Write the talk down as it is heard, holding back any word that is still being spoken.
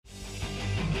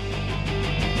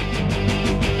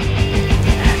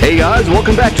guys,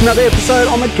 welcome back to another episode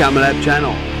on the Cammolab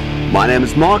channel. My name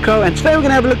is Marco and today we're going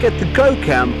to have a look at the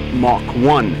GoCam Mark 1.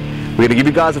 We're going to give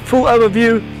you guys a full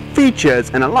overview,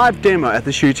 features and a live demo at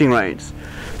the shooting range.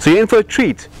 So you're in for a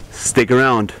treat, stick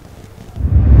around.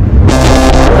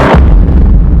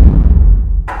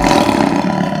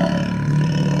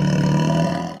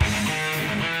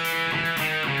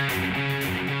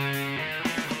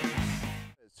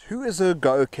 Who is a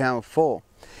GoCam for?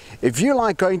 If you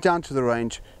like going down to the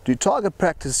range, do target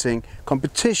practicing,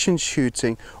 competition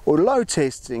shooting or load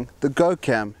testing, the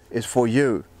GoCam is for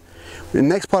you. In the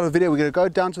next part of the video we're going to go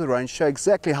down to the range, show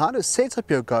exactly how to set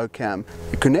up your GoCam,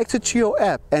 connect it to your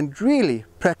app and really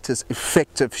practice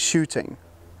effective shooting.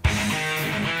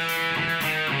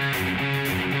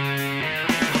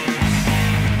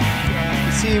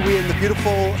 You see we're in the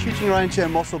beautiful shooting range here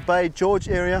in Mossel Bay, George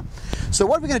area. So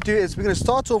what we're going to do is we're going to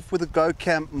start off with the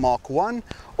GoCam Mark 1.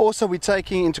 Also we're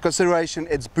taking into consideration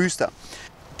its booster.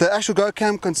 The actual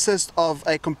GoCam consists of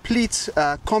a complete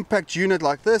compact unit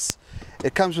like this.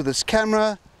 It comes with this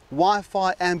camera,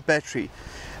 Wi-Fi and battery.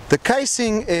 The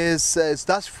casing is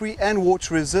dust free and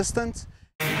water resistant.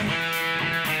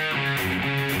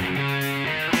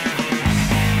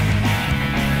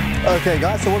 Okay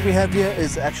guys, so what we have here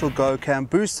is the actual GoCam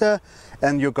booster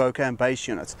and your GoCam base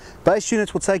unit. Base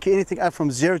units will take you anything up from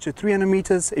 0 to 300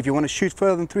 meters. If you want to shoot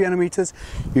further than 300 meters,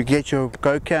 you get your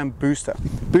GoCam booster.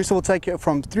 Booster will take you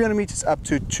from 300 meters up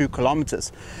to 2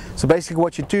 kilometers. So basically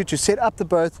what you do to set up the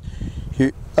boat,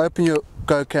 you open your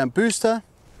GoCam booster,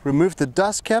 remove the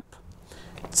dust cap,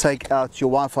 take out your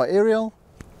Wi-Fi aerial,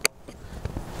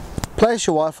 place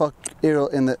your Wi-Fi aerial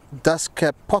in the dust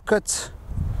cap pocket,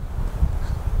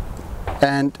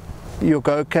 and your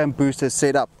GoCam booster is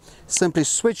set up. Simply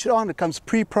switch it on, it comes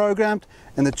pre-programmed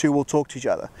and the two will talk to each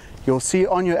other. You'll see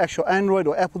on your actual Android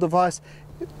or Apple device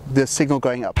the signal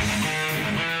going up. The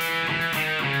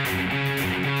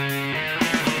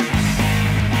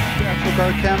actual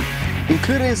GoCam,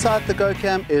 included inside the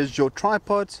GoCam is your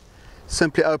tripod.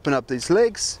 Simply open up these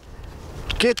legs,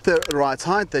 get the right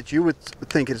height that you would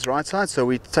think is the right height. So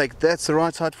we take that's the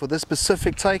right height for this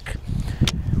specific take.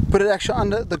 Put it actually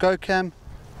under the GoCam,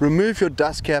 remove your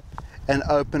dust cap and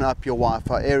open up your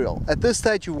Wi-Fi aerial. At this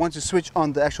stage you want to switch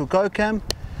on the actual GoCam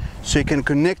so you can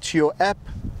connect to your app,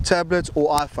 tablet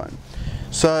or iPhone.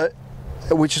 So,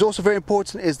 which is also very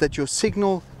important, is that your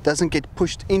signal doesn't get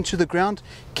pushed into the ground.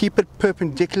 Keep it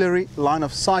perpendicularly, line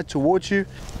of sight towards you,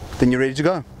 then you're ready to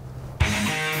go.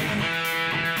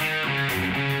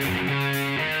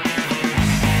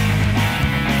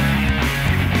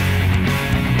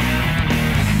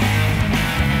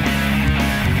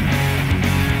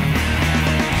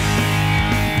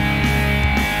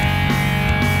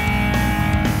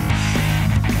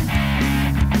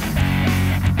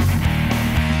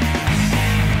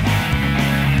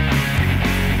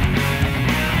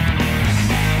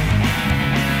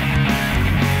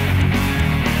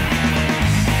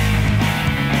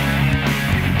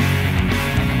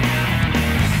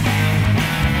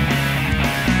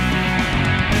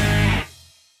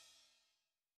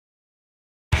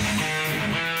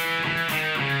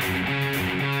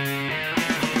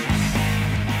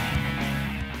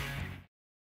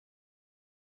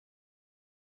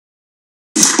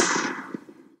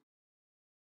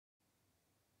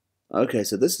 Okay,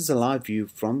 so this is a live view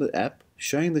from the app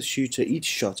showing the shooter each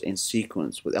shot in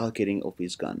sequence without getting off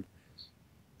his gun.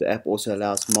 The app also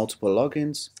allows multiple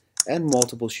logins and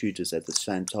multiple shooters at the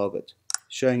same target,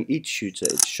 showing each shooter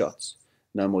its shots.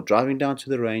 No more driving down to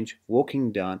the range, walking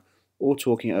down or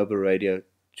talking over radio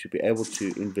to be able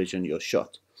to envision your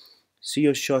shot. See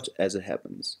your shot as it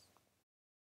happens.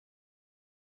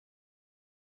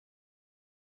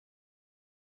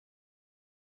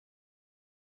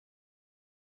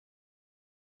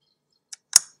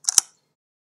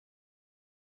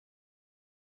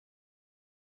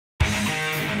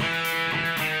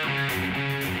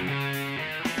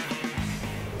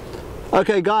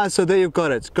 Okay guys, so there you've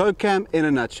got it. GoCam in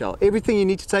a nutshell. Everything you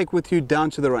need to take with you down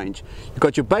to the range. You've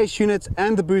got your base unit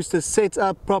and the booster set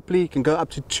up properly. You can go up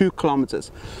to 2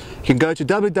 kilometers. You can go to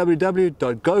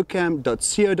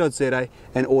www.gocam.co.za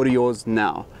and order yours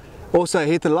now. Also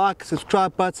hit the like,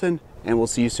 subscribe button and we'll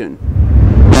see you soon.